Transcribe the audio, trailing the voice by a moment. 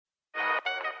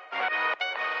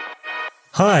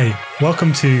Hi,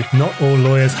 welcome to Not All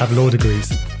Lawyers Have Law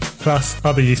Degrees, plus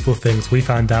other useful things we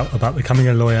found out about becoming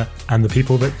a lawyer and the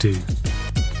people that do.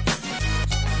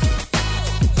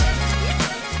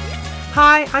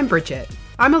 Hi, I'm Bridget.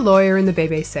 I'm a lawyer in the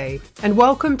BBC, and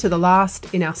welcome to the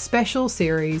last in our special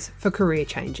series for career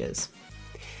changes.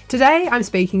 Today I'm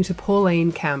speaking to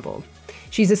Pauline Campbell.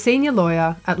 She's a senior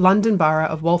lawyer at London Borough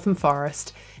of Waltham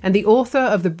Forest and the author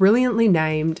of the brilliantly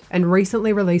named and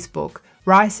recently released book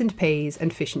Rice and Peas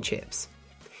and Fish and Chips.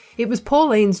 It was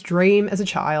Pauline's dream as a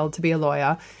child to be a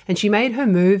lawyer, and she made her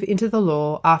move into the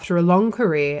law after a long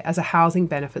career as a housing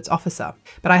benefits officer.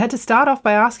 But I had to start off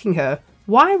by asking her,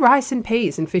 why rice and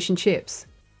peas and fish and chips?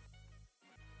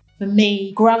 For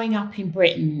me, growing up in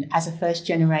Britain as a first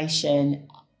generation,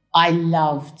 I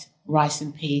loved rice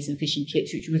and peas and fish and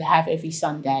chips, which we would have every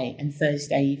Sunday and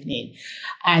Thursday evening.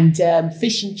 And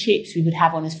fish and chips we would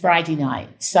have on a Friday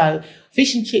night. So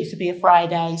fish and chips would be a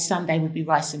Friday, Sunday would be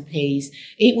rice and peas.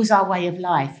 It was our way of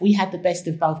life. We had the best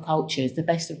of both cultures, the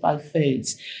best of both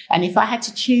foods. And if I had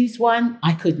to choose one,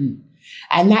 I couldn't.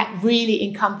 And that really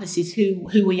encompasses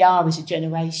who we are as a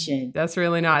generation. That's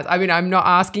really nice. I mean, I'm not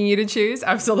asking you to choose,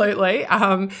 absolutely.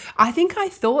 I think I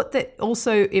thought that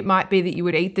also it might be that you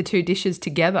would eat the two dishes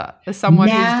together as someone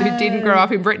who didn't grow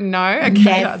up in Britain. No? Okay,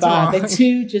 never. That's wrong. The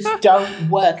two just don't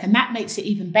work. And that makes it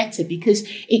even better because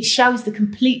it shows the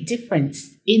complete difference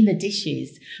in the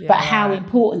dishes, but how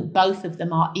important both of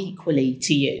them are equally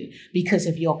to you because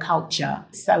of your culture.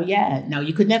 So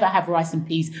you could never have rice and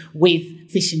peas with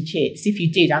fish and chips. If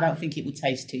you did, I don't think it would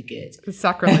taste too good. It's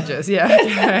sacrilegious,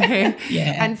 yeah.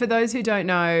 Yeah. And for those who don't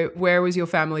know, where was your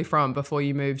family from before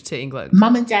you moved to England?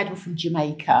 Mum and Dad were from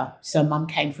Jamaica. So Mum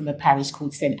came from a parish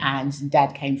called St Anne's and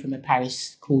Dad came from a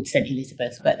parish called St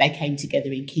Elizabeth. But they came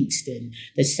together in Kingston,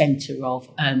 the centre of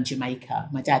Jamaica.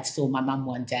 My dad saw my mum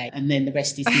one day and then the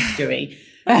rest is history.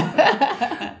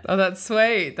 Oh, that's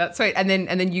sweet. That's sweet. And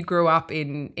then you grew up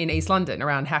in East London,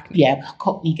 around Hackney. Yeah,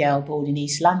 Cockney girl born in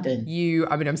East London.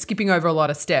 I'm skipping over a lot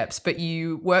of steps, but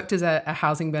you worked as a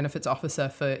housing benefits officer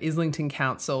for Islington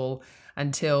Council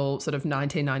until sort of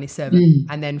 1997,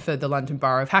 and then for the London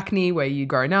Borough of Hackney, where you'd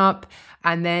grown up.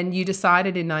 And then you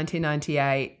decided in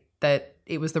 1998 that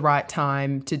it was the right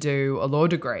time to do a law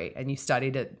degree, and you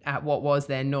studied at what was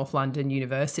then North London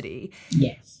University.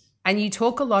 Yes. And you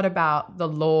talk a lot about the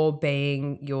law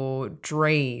being your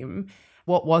dream.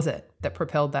 What was it that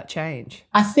propelled that change?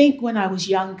 I think when I was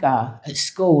younger at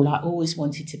school, I always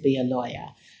wanted to be a lawyer.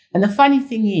 And the funny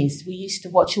thing is, we used to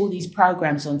watch all these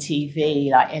programs on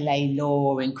TV like LA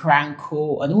Law and Crown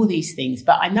Court and all these things.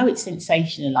 But I know it's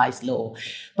sensationalized law.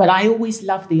 But I always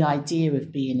loved the idea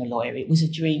of being a lawyer. It was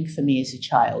a dream for me as a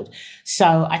child.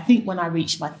 So I think when I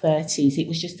reached my 30s, it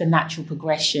was just a natural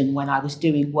progression when I was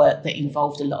doing work that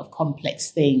involved a lot of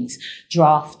complex things,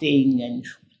 drafting and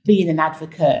being an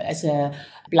advocate as a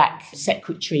Black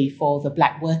secretary for the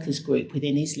Black workers group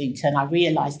within Islington. I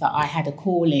realised that I had a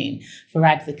calling for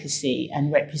advocacy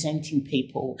and representing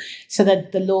people. So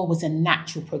that the law was a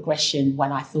natural progression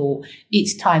when I thought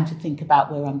it's time to think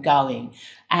about where I'm going.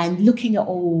 And looking at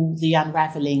all the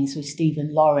unravellings with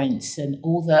Stephen Lawrence and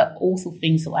all the awful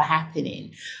things that were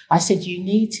happening, I said, you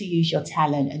need to use your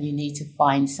talent and you need to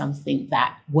find something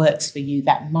that works for you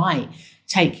that might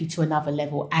take you to another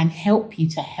level and help you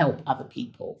to help other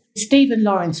people. Stephen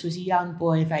Lawrence was a young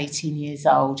boy of 18 years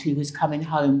old who was coming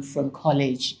home from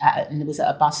college and was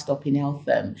at a bus stop in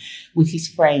Eltham with his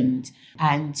friend,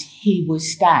 and he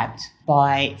was stabbed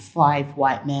by 5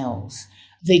 white males.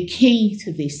 The key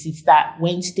to this is that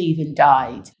when Stephen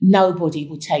died, nobody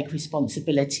would take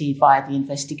responsibility via the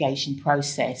investigation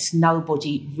process.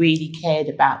 Nobody really cared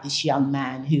about this young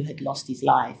man who had lost his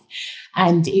life.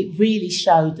 And it really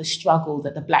showed the struggle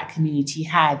that the Black community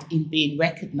had in being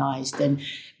recognised. And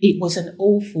it was an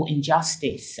awful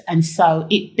injustice. And so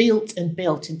it built and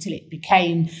built until it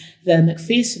became the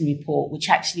Macpherson report, which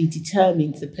actually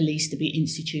determined the police to be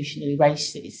institutionally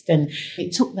racist. And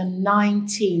it took them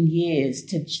 19 years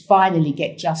to finally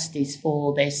get justice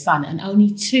for their son. And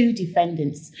only 2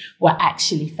 defendants were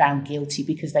actually found guilty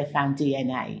because they found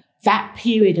DNA. That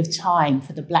period of time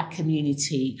for the Black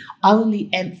community only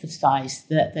emphasised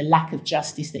the lack of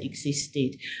justice that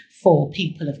existed for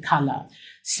people of colour.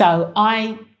 So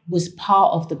I was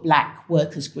part of the Black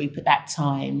workers group at that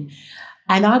time,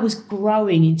 and I was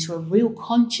growing into a real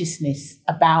consciousness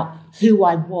about who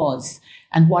I was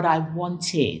and what I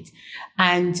wanted.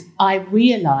 And I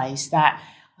realised that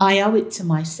I owe it to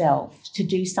myself to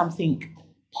do something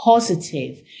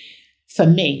positive for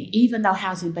me. Even though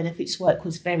housing benefits work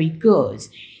was very good,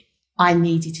 I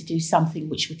needed to do something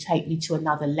which would take me to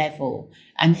another level.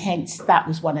 And hence, that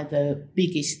was one of the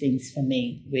biggest things for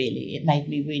me, really. It made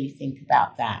me really think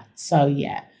about that. So,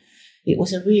 yeah, it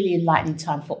was a really enlightening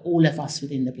time for all of us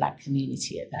within the Black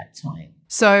community at that time.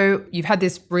 So you've had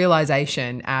this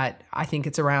realisation at, I think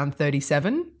it's around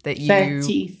 37 that you...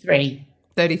 33.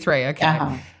 33,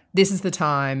 okay. This is the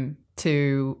time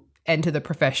to enter the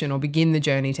profession or begin the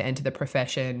journey to enter the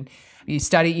profession. You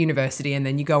study at university and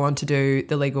then you go on to do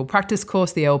the legal practice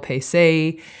course, the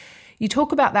LPC. You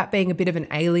talk about that being a bit of an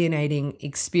alienating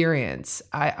experience.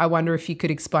 I wonder if you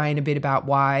could explain a bit about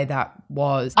why that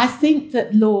was. I think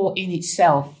that law in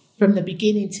itself, from the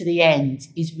beginning to the end,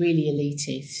 is really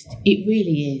elitist. It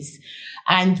really is.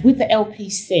 And with the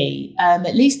LPC,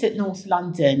 at least at North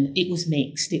London, it was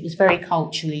mixed. It was very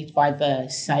culturally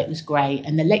diverse, so it was great.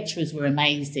 And the lecturers were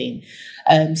amazing.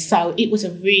 So it was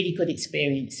a really good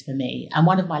experience for me. And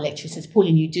one of my lecturers says,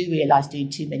 Pauline, you do realise doing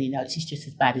too many notes is just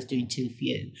as bad as doing too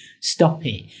few. Stop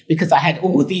it. Because I had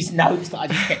all these notes that I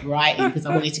just kept writing because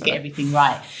I wanted to get everything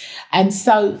right. And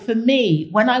so for me,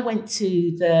 when I went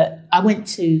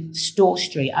to Store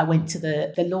Street, I went to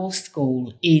the law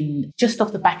school in just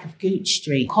off the back of Gooch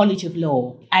Street, College of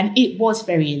Law. And it was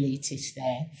very elitist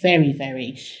there, very,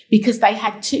 very, because they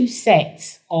had two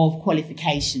sets of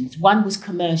qualifications. One was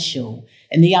commercial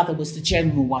and the other was the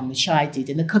general one, which I did.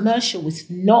 And the commercial was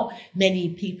not many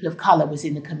people of colour was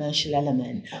in the commercial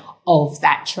element of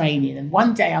that training. And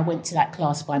one day I went to that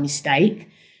class by mistake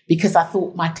because I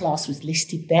thought my class was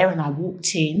listed there, and I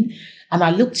walked in and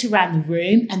I looked around the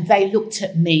room and they looked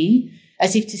at me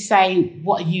as if to say,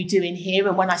 what are you doing here?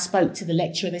 And when I spoke to the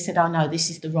lecturer, they said, oh no, this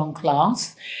is the wrong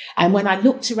class. And when I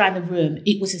looked around the room,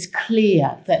 it was as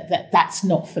clear that that's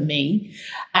not for me.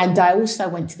 And I also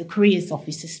went to the careers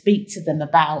office to speak to them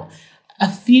about a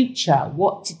future.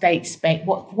 What did they expect?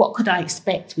 What could I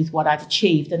expect with what I'd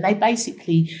achieved? And they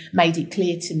basically made it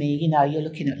clear to me, you know, you're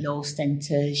looking at law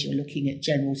centres, you're looking at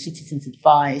general citizens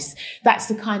advice. That's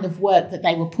the kind of work that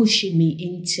they were pushing me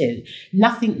into.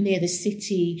 Nothing near the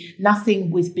city, nothing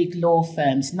with big law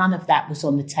firms. None of that was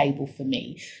on the table for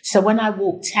me. So when I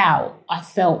walked out, I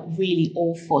felt really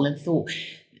awful and thought,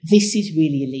 this is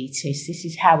really elitist. This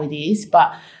is how it is.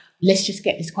 But let's just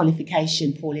get this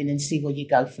qualification, Pauline, and see where you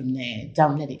go from there.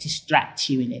 Don't let it distract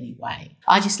you in any way.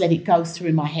 I just let it go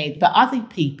through my head. But other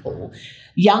people,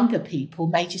 younger people,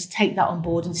 may just take that on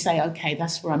board and say, okay,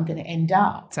 that's where I'm going to end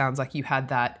up. Sounds like you had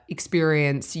that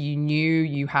experience. You knew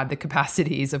you had the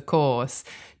capacities, of course,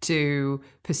 to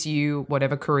pursue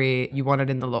whatever career you wanted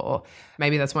in the law.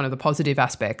 Maybe that's one of the positive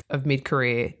aspects of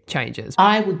mid-career changes.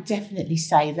 I would definitely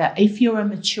say that if you're a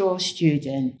mature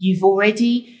student, you've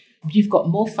got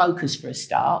more focus for a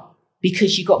start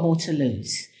because you've got more to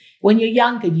lose. When you're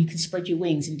younger, you can spread your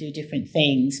wings and do different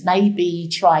things, maybe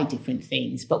try different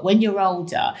things. But when you're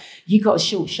older, you've got a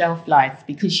short shelf life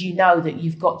because you know that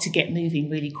you've got to get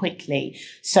moving really quickly.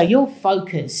 So you're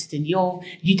focused and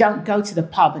you don't go to the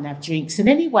pub and have drinks. And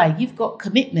anyway, you've got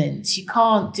commitments. You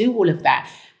can't do all of that.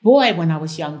 Boy, when I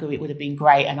was younger, it would have been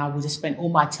great and I would have spent all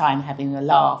my time having a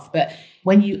laugh. But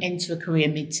when you enter a career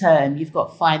midterm, you've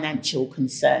got financial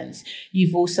concerns.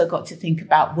 You've also got to think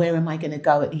about, where am I going to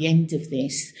go at the end of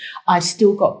this? I've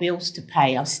still got bills to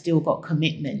pay. I've still got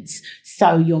commitments.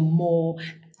 So you're more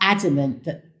adamant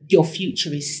that your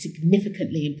future is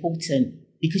significantly important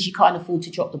because you can't afford to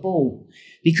drop the ball,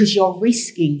 because you're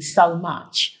risking so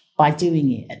much by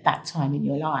doing it at that time in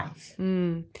your life.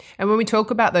 And when we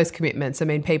talk about those commitments, I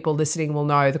mean, people listening will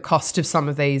know the cost of some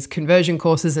of these conversion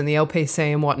courses and the LPC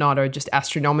and whatnot are just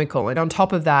astronomical. And on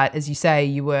top of that, as you say,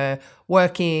 you were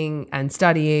working and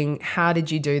studying. How did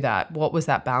you do that? What was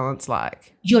that balance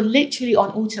like? You're literally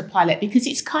on autopilot because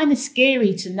it's kind of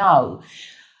scary to know,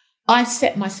 I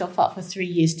set myself up for 3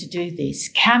 years to do this.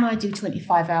 Can I do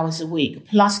 25 hours a week,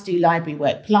 plus do library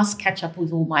work, plus catch up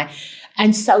with all my...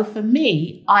 And so for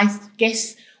me, I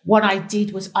guess what I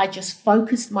did was I just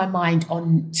focused my mind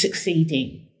on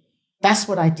succeeding. That's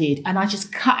what I did. And I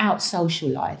just cut out social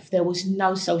life. There was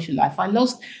no social life. I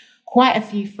lost quite a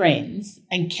few friends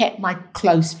and kept my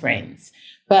close friends.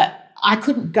 But I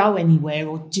couldn't go anywhere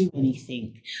or do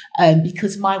anything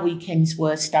because my weekends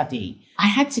were study. I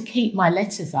had to keep my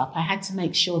letters up. I had to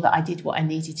make sure that I did what I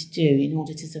needed to do in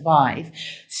order to survive.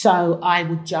 So I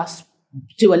would just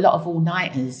do a lot of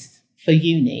all-nighters for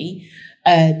uni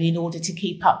in order to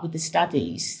keep up with the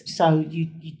studies. So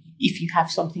if you have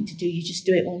something to do, you just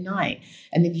do it all night.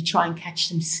 And then you try and catch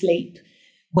some sleep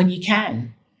when you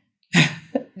can.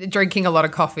 Drinking a lot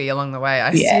of coffee along the way, I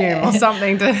assume, or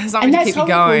something to keep you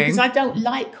going. Because I don't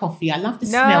like coffee. I love the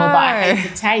smell, but I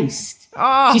hate the taste.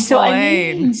 Oh, Do you see what I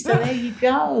Pauline. mean? So there you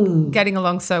go. Getting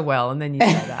along so well, and then you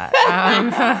say that.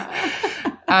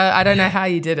 I don't know how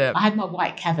you did it. I had my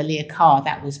white Cavalier car.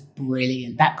 That was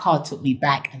brilliant. That car took me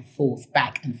back and forth,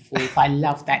 back and forth. I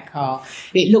loved that car.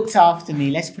 It looked after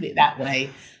me, let's put it that way.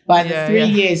 By the 3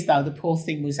 years, though, the poor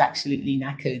thing was absolutely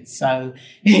knackered. So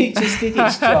it just did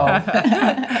its job.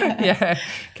 Yeah,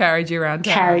 carried you around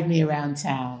town. Carried me around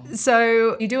town.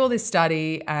 So you do all this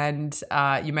study and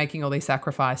you're making all these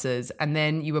sacrifices, and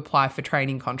then you apply for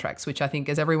training contracts, which I think,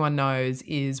 as everyone knows,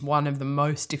 is one of the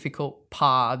most difficult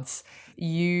paths.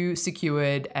 You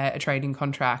secured a training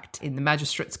contract in the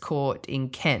Magistrates Court in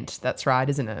Kent. That's right,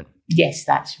 isn't it? Yes,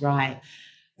 that's right.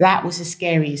 That was the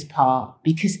scariest part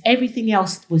because everything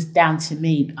else was down to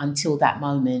me until that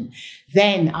moment.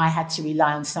 Then I had to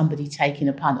rely on somebody taking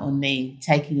a punt on me,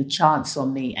 taking a chance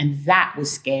on me. And that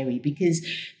was scary because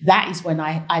that is when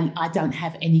I don't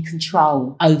have any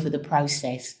control over the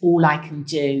process. All I can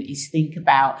do is think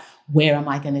about where am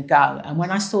I going to go? And when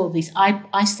I saw this,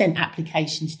 I sent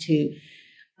applications to,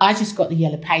 I just got the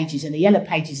Yellow Pages, and the Yellow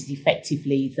Pages is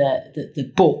effectively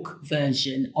the book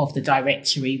version of the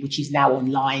directory, which is now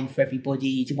online for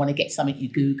everybody. If you want to get something, you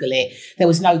Google it. There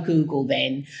was no Google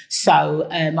then. So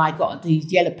I got the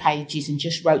Yellow Pages and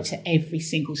just wrote to every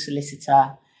single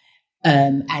solicitor.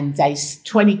 And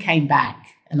 20 came back.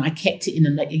 And I kept it in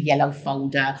a yellow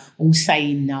folder, all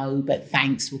saying no, but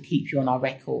thanks, we'll keep you on our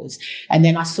records. And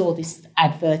then I saw this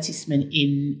advertisement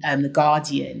in The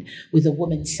Guardian with a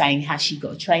woman saying how she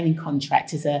got a training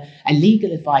contract as a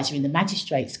legal advisor in the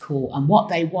Magistrates Court. And what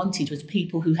they wanted was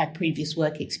people who had previous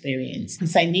work experience,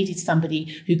 because they needed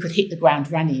somebody who could hit the ground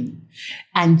running.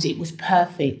 And it was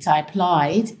perfect. I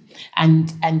applied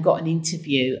and got an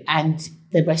interview, and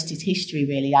the rest is history,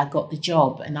 really. I got the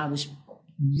job and I was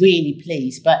really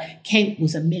pleased. But Kent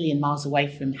was a million miles away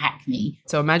from Hackney.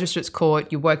 So a magistrate's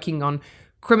court, you're working on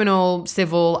criminal,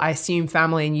 civil, I assume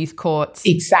family and youth courts.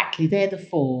 Exactly. They're the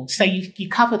four. So you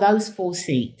cover those 4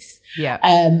 seats. Yeah.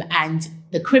 And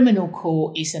the criminal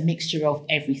court is a mixture of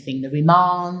everything. The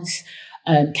remands,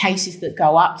 cases that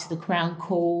go up to the Crown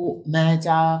Court,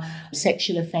 murder,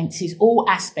 sexual offences, all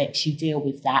aspects you deal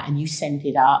with that and you send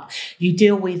it up. You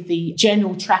deal with the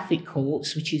general traffic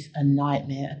courts, which is a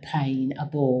nightmare, a pain, a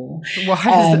bore.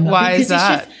 Why is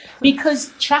that?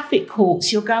 Because traffic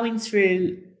courts, you're going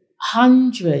through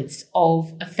hundreds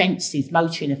of offences,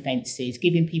 motoring offences,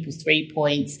 giving people 3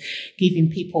 points, giving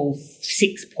people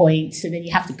 6 points, and then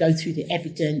you have to go through the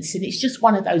evidence. And it's just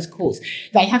one of those courts.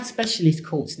 They have specialist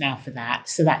courts now for that,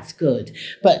 so that's good.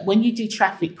 But when you do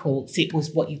traffic courts, it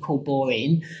was what you call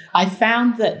boring. I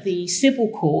found that the civil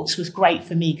courts was great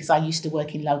for me because I used to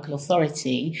work in local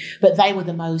authority, but they were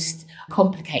the most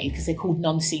complicated because they're called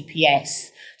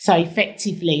non-CPS. So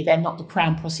effectively, they're not the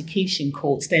Crown prosecution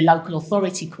courts, they're local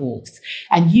authority courts.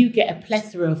 And you get a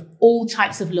plethora of all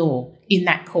types of law in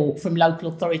that court from local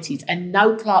authorities. And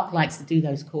no clerk likes to do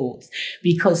those courts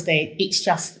because it's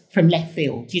just from left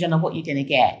field. You don't know what you're going to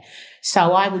get.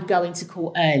 So I would go into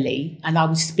court early and I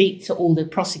would speak to all the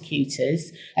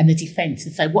prosecutors and the defence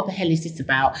and say, what the hell is this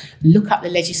about? Look up the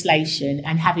legislation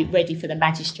and have it ready for the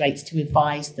magistrates to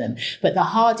advise them. But the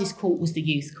hardest court was the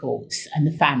youth courts and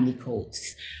the family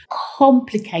courts.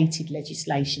 Complicated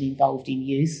legislation involved in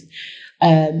youth.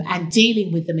 And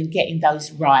dealing with them and getting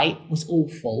those right was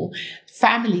awful.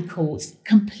 Family courts,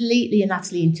 completely and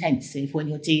utterly intensive when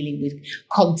you're dealing with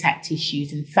contact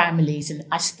issues and families. And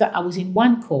I was in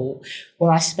one court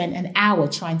where I spent an hour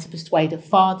trying to persuade a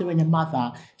father and a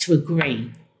mother to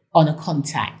agree on a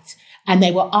contact. And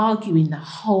they were arguing the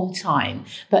whole time.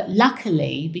 But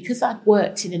luckily, because I'd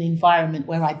worked in an environment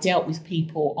where I dealt with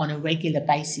people on a regular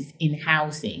basis in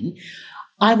housing,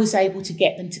 I was able to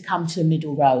get them to come to a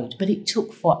middle road, but it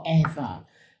took forever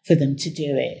for them to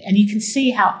do it. And you can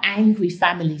see how angry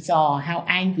families are, how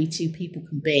angry two people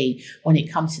can be when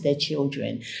it comes to their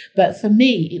children. But for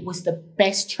me, it was the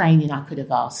best training I could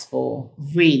have asked for.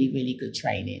 Really, really good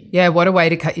training. Yeah, what a way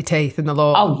to cut your teeth in the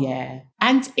law. Oh, yeah.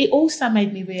 And it also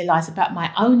made me realise about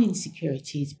my own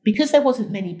insecurities because there wasn't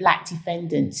many black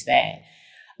defendants there.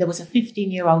 There was a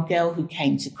 15-year-old girl who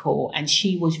came to court and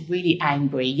she was really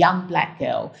angry, young black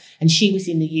girl, and she was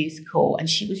in the youth court and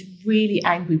she was really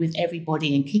angry with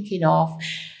everybody and kicking off.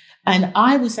 And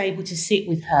I was able to sit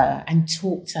with her and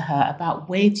talk to her about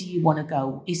where do you want to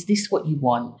go? Is this what you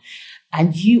want?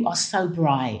 And you are so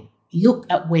bright. Look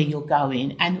at where you're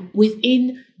going. And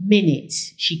within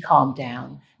minutes, she calmed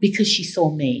down because she saw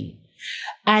me.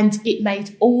 And it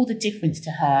made all the difference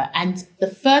to her. And the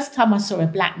first time I saw a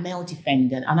black male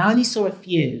defendant, and I only saw a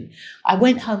few, I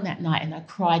went home that night and I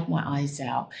cried my eyes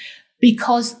out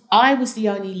because I was the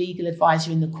only legal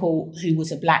advisor in the court who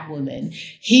was a black woman.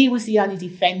 He was the only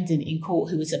defendant in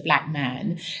court who was a black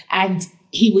man. And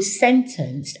he was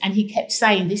sentenced, and he kept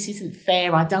saying, this isn't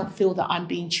fair. I don't feel that I'm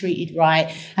being treated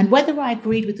right. And whether I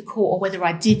agreed with the court or whether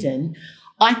I didn't,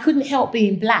 I couldn't help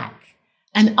being black.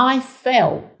 And I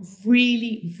felt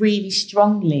really, really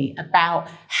strongly about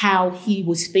how he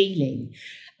was feeling.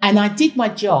 And I did my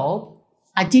job.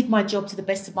 I did my job to the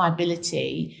best of my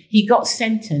ability. He got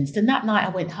sentenced. And that night I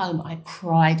went home, I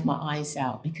cried my eyes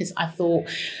out because I thought,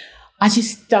 I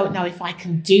just don't know if I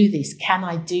can do this. Can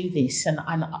I do this? And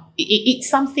it's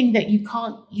something that you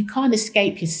can't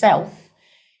escape yourself.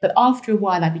 But after a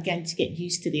while, I began to get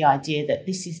used to the idea that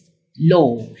this is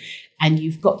law and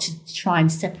you've got to try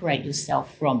and separate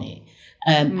yourself from it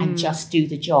and just do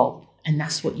the job. And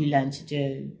that's what you learn to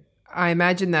do. I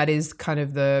imagine that is kind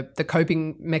of the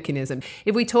coping mechanism.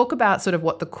 If we talk about sort of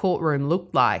what the courtroom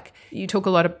looked like, you talk a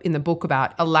lot in the book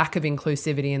about a lack of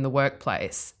inclusivity in the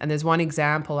workplace. And there's one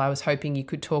example I was hoping you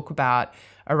could talk about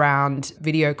around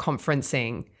video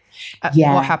conferencing.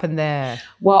 What happened there?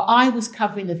 Well, I was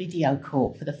covering the video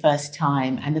court for the first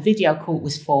time, and the video court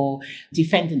was for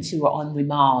defendants who are on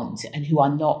remand and who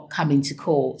are not coming to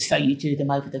court. So you do them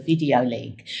over the video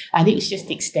link, and it was just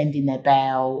extending their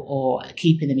bail or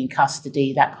keeping them in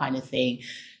custody, that kind of thing.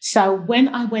 So when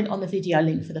I went on the video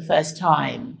link for the first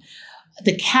time,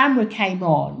 the camera came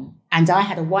on and I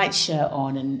had a white shirt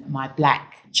on and my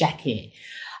black jacket,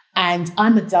 and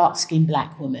I'm a dark-skinned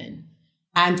black woman.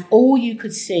 And all you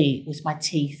could see was my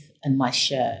teeth and my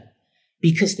shirt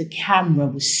because the camera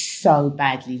was so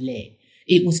badly lit.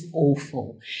 It was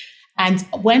awful. And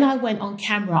when I went on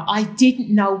camera, I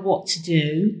didn't know what to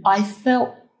do. I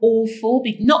felt awful,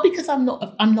 not because I'm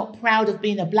not proud of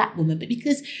being a black woman, but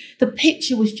because the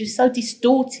picture was just so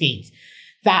distorted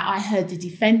that I heard the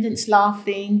defendants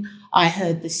laughing, I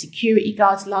heard the security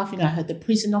guards laughing, I heard the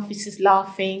prison officers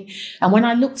laughing. And when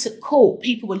I looked at court,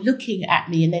 people were looking at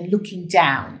me and then looking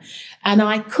down. And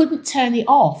I couldn't turn it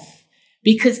off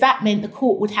because that meant the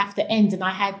court would have to end. And I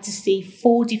had to see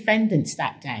 4 defendants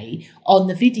that day on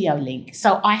the video link.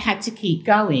 So I had to keep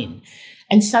going.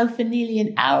 And so for nearly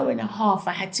an hour and a half,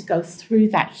 I had to go through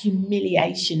that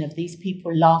humiliation of these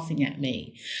people laughing at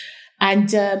me.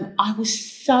 And I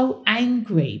was so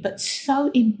angry, but so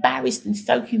embarrassed and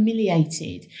so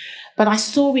humiliated. But I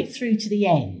saw it through to the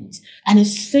end. And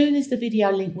as soon as the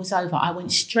video link was over, I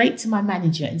went straight to my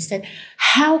manager and said,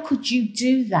 how could you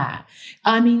do that?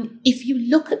 I mean, if you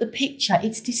look at the picture,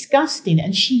 it's disgusting.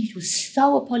 And she was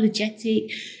so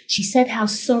apologetic. She said how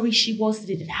sorry she was that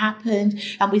it had happened.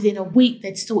 And within a week,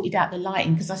 they'd sorted out the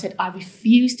lighting. Because I said, I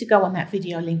refuse to go on that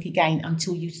video link again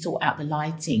until you sort out the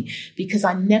lighting. Because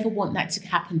I never want that to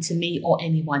happen to me or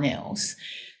anyone else.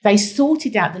 They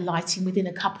sorted out the lighting within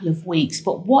a couple of weeks.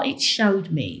 But what it showed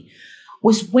me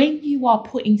was when you are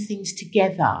putting things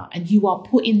together and you are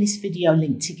putting this video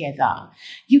link together,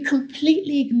 you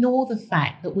completely ignore the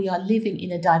fact that we are living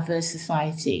in a diverse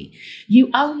society.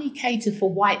 You only cater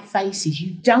for white faces.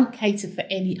 You don't cater for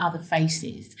any other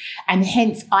faces. And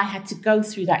hence, I had to go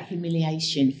through that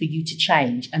humiliation for you to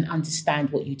change and understand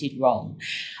what you did wrong.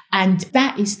 And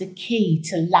that is the key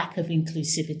to lack of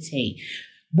inclusivity.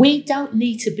 We don't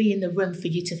need to be in the room for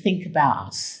you to think about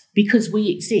us because we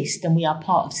exist and we are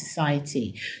part of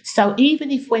society. So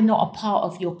even if we're not a part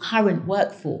of your current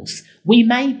workforce, we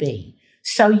may be.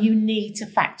 So you need to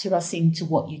factor us into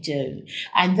what you do.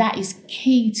 And that is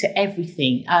key to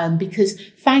everything because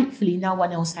thankfully no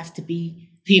one else has to be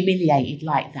humiliated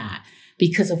like that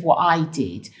because of what I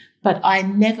did. But I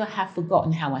never have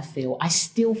forgotten how I feel. I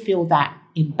still feel that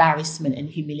embarrassment and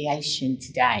humiliation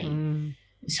today.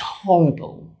 It's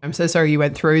horrible. I'm so sorry you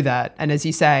went through that. And as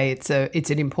you say, it's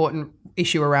an important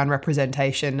issue around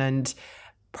representation and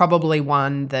probably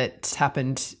one that's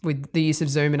happened with the use of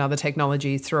Zoom and other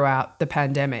technologies throughout the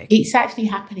pandemic. It's actually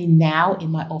happening now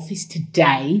in my office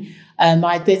today.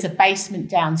 There's a basement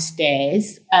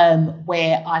downstairs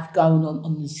where I've gone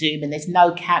on Zoom and there's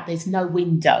no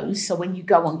windows. So when you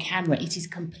go on camera, it is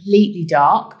completely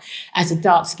dark as a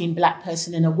dark-skinned black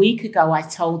person. And a week ago, I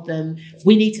told them,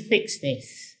 we need to fix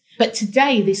this. But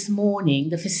today, this morning,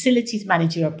 the facilities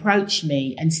manager approached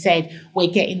me and said, we're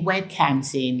getting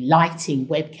webcams in, lighting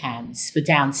webcams for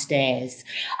downstairs.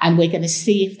 And we're going to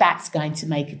see if that's going to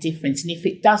make a difference. And if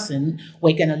it doesn't,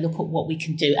 we're going to look at what we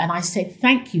can do. And I said,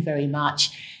 thank you very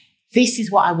much. This is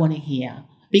what I want to hear.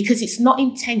 because it's not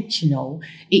intentional.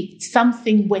 It's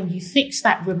something when you fix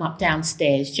that room up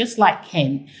downstairs, just like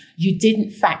Kent, you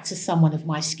didn't factor someone of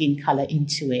my skin colour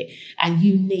into it. And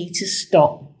you need to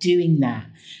stop doing that.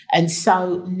 And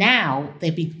so now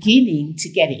they're beginning to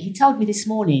get it. He told me this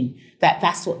morning that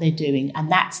that's what they're doing.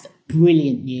 And that's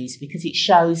brilliant news because it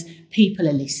shows people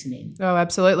are listening. Oh,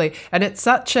 absolutely. And it's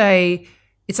such a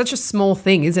small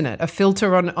thing, isn't it? A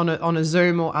filter on a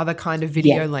Zoom or other kind of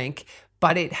video link,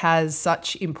 but it has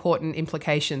such important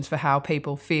implications for how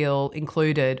people feel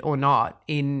included or not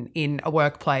in a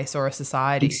workplace or a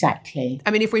society. Exactly. I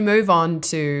mean, if we move on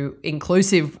to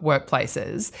inclusive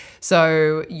workplaces,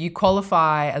 so you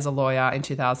qualify as a lawyer in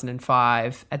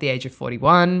 2005 at the age of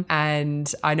 41,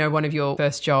 and I know one of your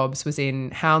first jobs was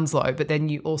in Hounslow, but then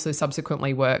you also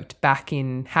subsequently worked back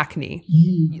in Hackney.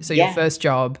 So your first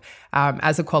job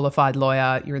as a qualified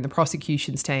lawyer, you're in the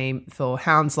prosecutions team for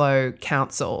Hounslow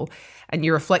Council. And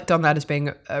you reflect on that as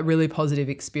being a really positive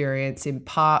experience, in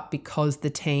part because the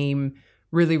team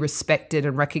really respected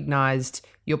and recognised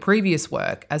your previous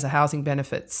work as a housing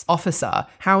benefits officer.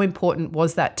 How important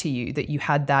was that to you, that you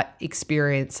had that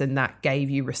experience and that gave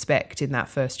you respect in that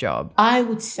first job? I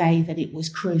would say that it was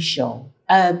crucial.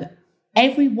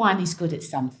 Everyone is good at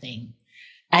something,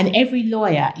 and every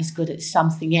lawyer is good at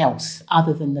something else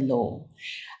other than the law.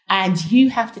 And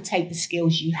you have to take the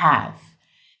skills you have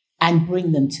and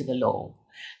bring them to the law.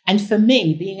 And for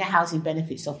me, being a housing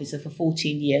benefits officer for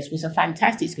 14 years was a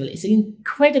fantastic skill. It's an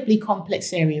incredibly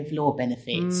complex area of law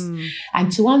benefits.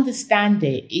 And to understand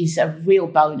it is a real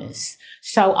bonus.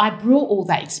 So I brought all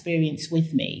that experience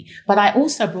with me, but I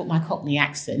also brought my Cockney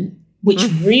accent, which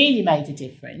really made a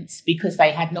difference because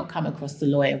they had not come across the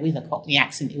lawyer with a Cockney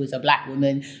accent who was a black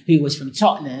woman who was from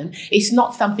Tottenham. It's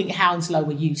not something Hounslow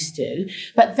were used to.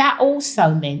 But that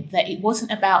also meant that it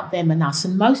wasn't about them and us.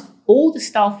 And all the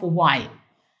staff were white.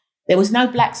 There was no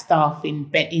black staff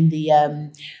in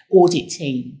the audit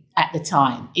team at the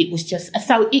time. It was just,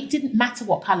 so it didn't matter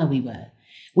what colour we were.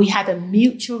 We had a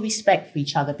mutual respect for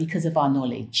each other because of our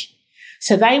knowledge.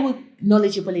 So they were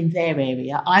knowledgeable in their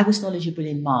area. I was knowledgeable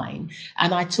in mine.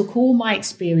 And I took all my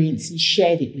experience and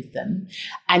shared it with them.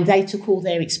 And they took all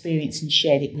their experience and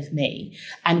shared it with me.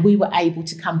 And we were able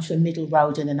to come to a middle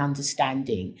road and an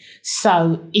understanding.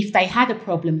 So if they had a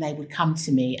problem, they would come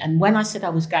to me. And when I said I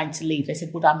was going to leave, they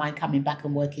said, would I mind coming back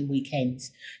and working weekends?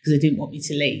 Because they didn't want me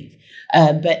to leave.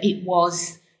 But it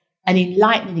was an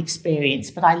enlightening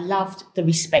experience. But I loved the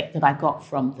respect that I got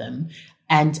from them.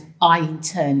 And I, in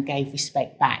turn, gave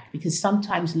respect back because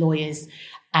sometimes lawyers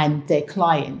and their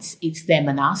clients, it's them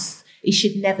and us. It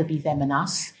should never be them and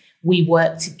us. We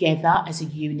work together as a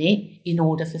unit in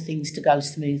order for things to go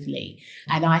smoothly.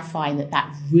 And I find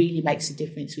that really makes a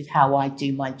difference with how I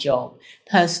do my job.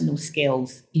 Personal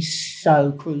skills is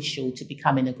so crucial to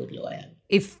becoming a good lawyer.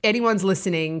 If anyone's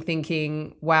listening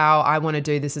thinking, wow, I want to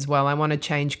do this as well, I want to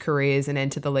change careers and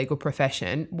enter the legal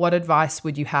profession, what advice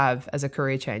would you have as a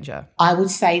career changer? I would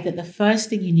say that the first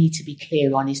thing you need to be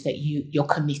clear on is that you're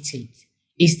committed.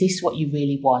 Is this what you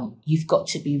really want? You've got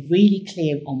to be really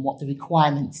clear on what the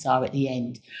requirements are at the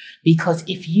end. Because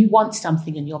if you want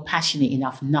something and you're passionate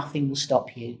enough, nothing will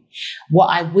stop you. What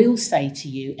I will say to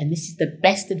you, and this is the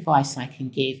best advice I can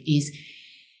give, is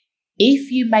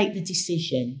if you make the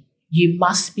decision, you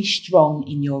must be strong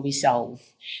in your resolve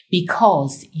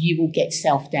because you will get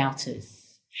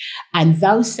self-doubters. And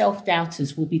those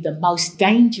self-doubters will be the most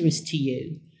dangerous to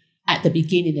you at the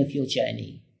beginning of your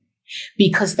journey.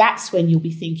 Because that's when you'll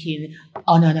be thinking,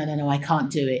 oh, no, I can't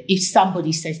do it. If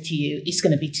somebody says to you, it's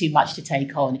going to be too much to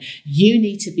take on, you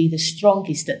need to be the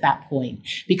strongest at that point.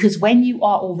 Because when you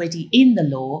are already in the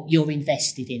law, you're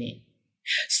invested in it.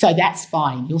 So that's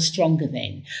fine. You're stronger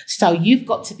then. So you've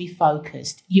got to be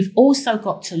focused. You've also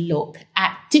got to look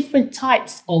at different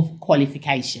types of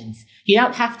qualifications. You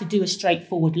don't have to do a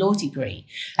straightforward law degree.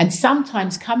 And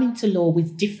sometimes coming to law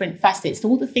with different facets,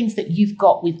 all the things that you've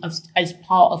got with as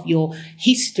part of your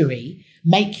history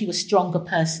make you a stronger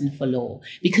person for law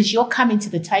because you're coming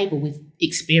to the table with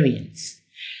experience.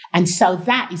 And so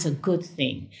that is a good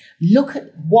thing. Look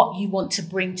at what you want to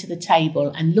bring to the table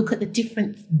and look at the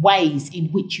different ways in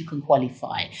which you can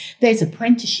qualify. There's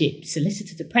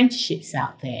solicitor's apprenticeships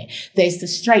out there. There's the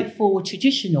straightforward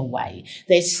traditional way.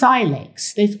 There's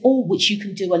Silex. There's all which you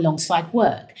can do alongside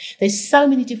work. There's so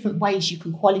many different ways you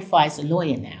can qualify as a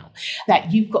lawyer now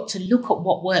that you've got to look at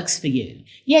what works for you.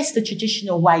 Yes, the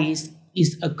traditional way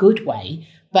is a good way,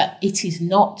 but it is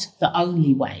not the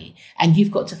only way. And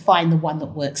you've got to find the one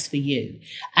that works for you.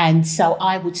 And so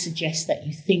I would suggest that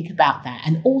you think about that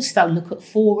and also look at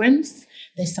forums.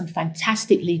 There's some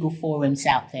fantastic legal forums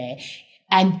out there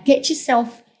and get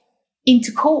yourself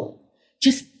into court.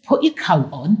 just put your coat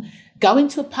on, go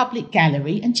into a public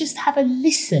gallery and just have a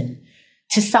listen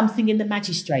to something in the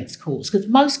magistrates' courts, because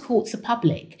most courts are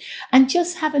public, and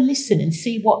just have a listen and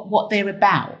see what they're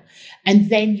about. And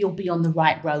then you'll be on the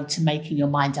right road to making your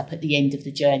mind up at the end of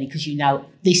the journey, because you know,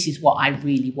 this is what I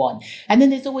really want. And then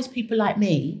there's always people like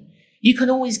me. You can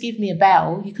always give me a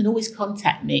bell. You can always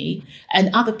contact me,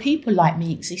 and other people like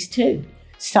me exist too.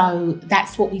 So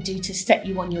that's what we do to set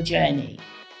you on your journey.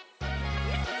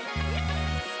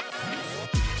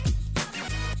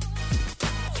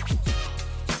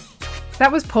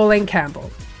 That was Pauline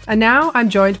Campbell. And now I'm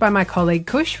joined by my colleague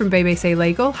Kush from BBC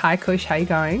Legal. Hi Kush, how are you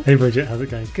going? Hey Bridget, how's it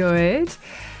going? Good.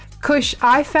 Kush,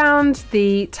 I found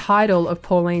the title of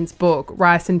Pauline's book,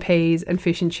 Rice and Peas and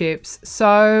Fish and Chips,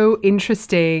 so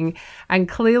interesting. And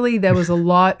clearly there was a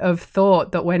lot of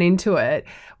thought that went into it.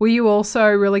 Were you also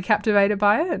really captivated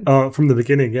by it? Oh, from the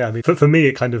beginning, yeah. I mean, for me,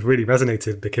 it kind of really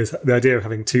resonated, because the idea of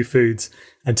having two foods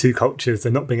and two cultures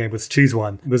and not being able to choose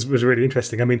one was really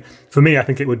interesting. I mean, for me, I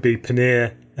think it would be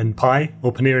paneer and pie,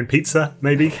 or paneer and pizza,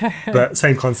 maybe. But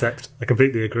same concept. I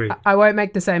completely agree. I won't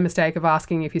make the same mistake of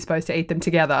asking if you're supposed to eat them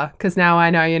together, because now I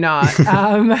know you're not.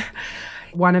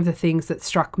 One of the things that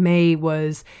struck me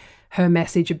was her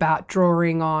message about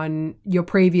drawing on your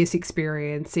previous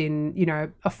experience in, you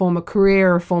know, a former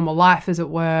career, a former life, as it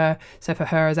were. So for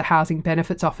her as a housing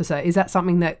benefits officer, is that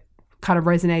something that kind of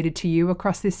resonated to you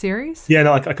across this series? Yeah,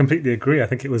 no, I completely agree. I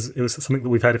think it was something that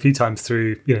we've heard a few times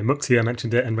through, you know, Muxia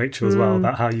mentioned it, and Rachel as well,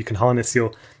 about how you can harness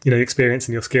your, you know, experience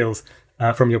and your skills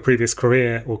from your previous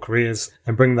career or careers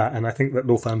and bring that. And I think that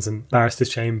law firms and barristers'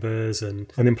 chambers and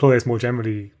employers more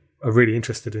generally are really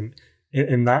interested in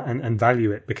that and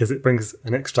value it, because it brings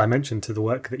an extra dimension to the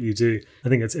work that you do. I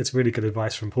think it's really good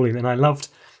advice from Pauline. And I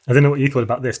don't know what you thought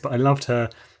about this, but I loved her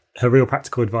real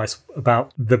practical advice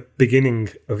about the beginning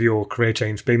of your career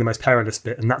change being the most perilous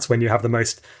bit. And that's when you have the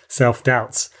most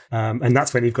self-doubts. And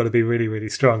that's when you've got to be really, really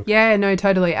strong. Yeah, no,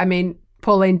 totally. I mean,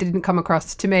 Pauline didn't come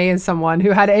across to me as someone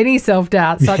who had any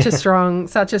self-doubt, such a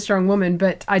strong woman,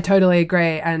 but I totally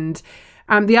agree. And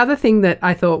the other thing that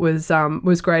I thought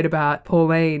was great about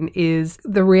Pauline is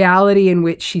the reality in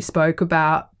which she spoke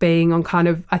about being on kind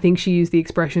of, I think she used the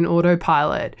expression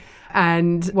autopilot.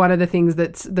 And one of the things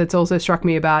that's also struck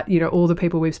me about, you know, all the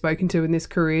people we've spoken to in this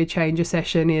career changer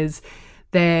session is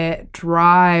their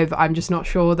drive. I'm just not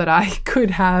sure that I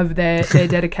could have their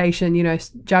dedication, you know,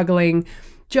 juggling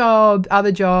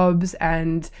other jobs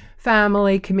and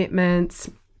family commitments,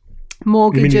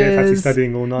 mortgages. You mean you go fancy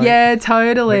studying all night? Yeah,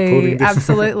 totally.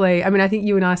 Absolutely. I mean, I think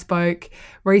you and I spoke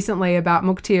recently about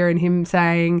Mukhtir and him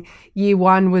saying year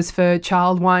 1 was for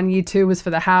child 1, year 2 was for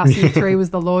the house, year 3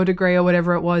 was the law degree or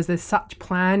whatever it was. There's such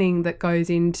planning that goes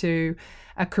into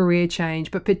a career change,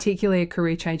 but particularly a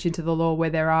career change into the law where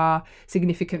there are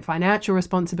significant financial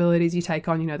responsibilities you take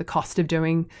on. You know, the cost of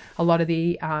doing a lot of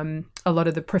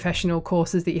the professional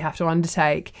courses that you have to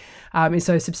undertake is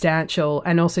so substantial.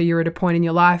 And also you're at a point in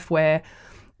your life where,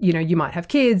 you know, you might have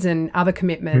kids and other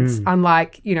commitments,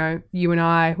 unlike, you know, you and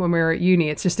I when we were at uni.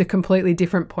 It's just a completely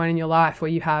different point in your life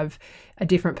where you have a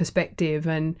different perspective.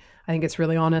 And I think it's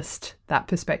really honest, that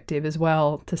perspective as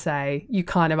well, to say you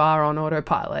kind of are on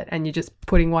autopilot and you're just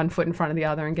putting one foot in front of the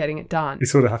other and getting it done. You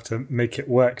sort of have to make it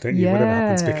work, don't you? Yeah. Whatever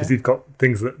happens, because you've got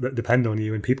things that depend on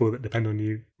you and people that depend on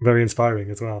you. Very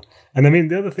inspiring as well. And I mean,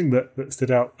 the other thing that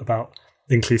stood out about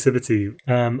inclusivity,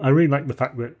 I really like the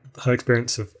fact that her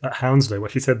experience at Hounslow, where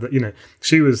she said that, you know,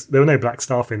 there were no black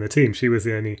staff in the team. She was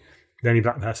the only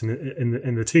black person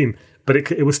in the team, but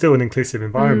it was still an inclusive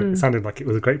environment. It sounded like it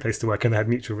was a great place to work, and they had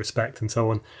mutual respect and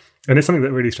so on. And it's something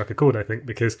that really struck a chord, I think,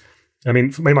 because I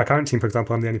mean, for my current team, for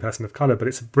example, I'm the only person of colour, but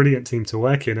it's a brilliant team to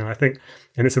work in, and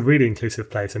it's a really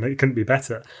inclusive place, and it couldn't be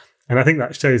better. And I think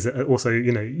that shows that also,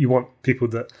 you know, you want people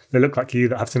that look like you,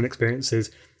 that have similar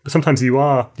experiences. But sometimes you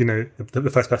are, you know, the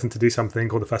first person to do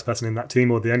something, or the first person in that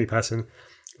team, or the only person.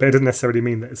 But it doesn't necessarily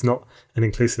mean that it's not an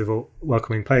inclusive or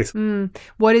welcoming place.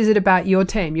 What is it about your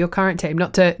team, your current team,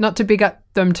 not to big up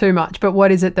them too much, but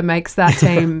what is it that makes that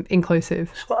team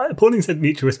inclusive? Well, Pauline said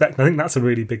mutual respect, and I think that's a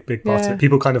really big part of it.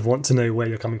 People kind of want to know where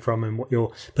you're coming from and what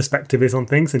your perspective is on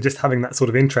things, and just having that sort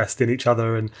of interest in each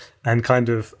other and kind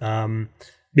of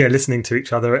listening to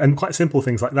each other, and quite simple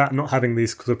things like that, not having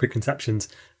these sort of preconceptions,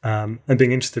 and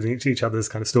being interested in each other's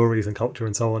kind of stories and culture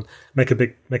and so on, make a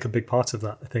big part of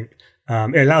that. I think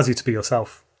it allows you to be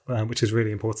yourself, which is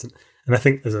really important. And I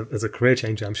think as a career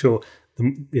changer, I'm sure,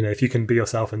 you know, if you can be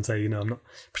yourself and say, you know, I'm not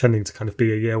pretending to kind of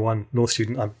be a year 1 law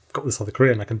student, I've got this other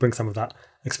career and I can bring some of that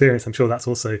experience, I'm sure that's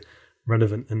also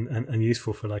relevant and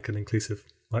useful for like an inclusive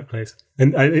right place.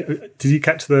 And did you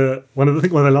catch one of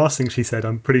the last things she said?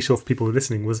 I'm pretty sure for people who are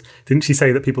listening was, didn't she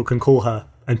say that people can call her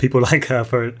and people like her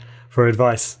for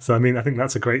advice? So I mean, I think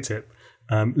that's a great tip.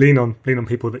 Lean on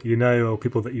people that you know or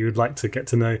people that you would like to get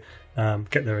to know,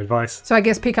 get their advice. So I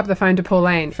guess pick up the phone to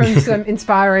Pauline for some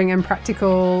inspiring and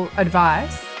practical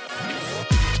advice.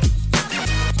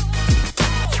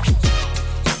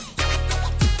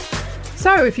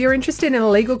 So if you're interested in a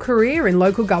legal career in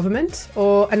local government,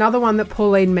 or another one that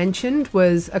Pauline mentioned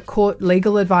was a court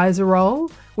legal advisor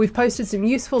role, we've posted some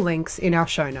useful links in our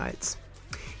show notes.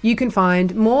 You can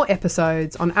find more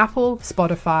episodes on Apple,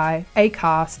 Spotify,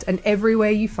 Acast, and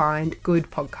everywhere you find good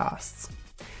podcasts.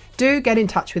 Do get in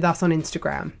touch with us on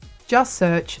Instagram. Just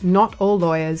search Not All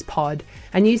Lawyers Pod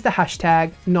and use the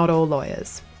hashtag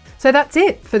 #NotAllLawyers. So that's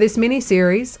it for this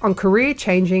mini-series on career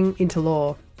changing into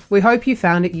law. We hope you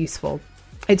found it useful.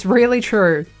 It's really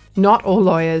true. Not all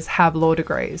lawyers have law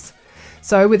degrees.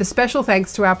 So with a special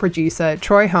thanks to our producer,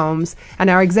 Troy Holmes, and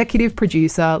our executive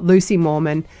producer, Lucy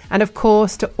Moorman, and of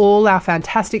course to all our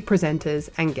fantastic presenters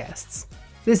and guests.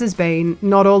 This has been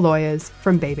Not All Lawyers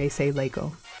from BBC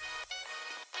Legal.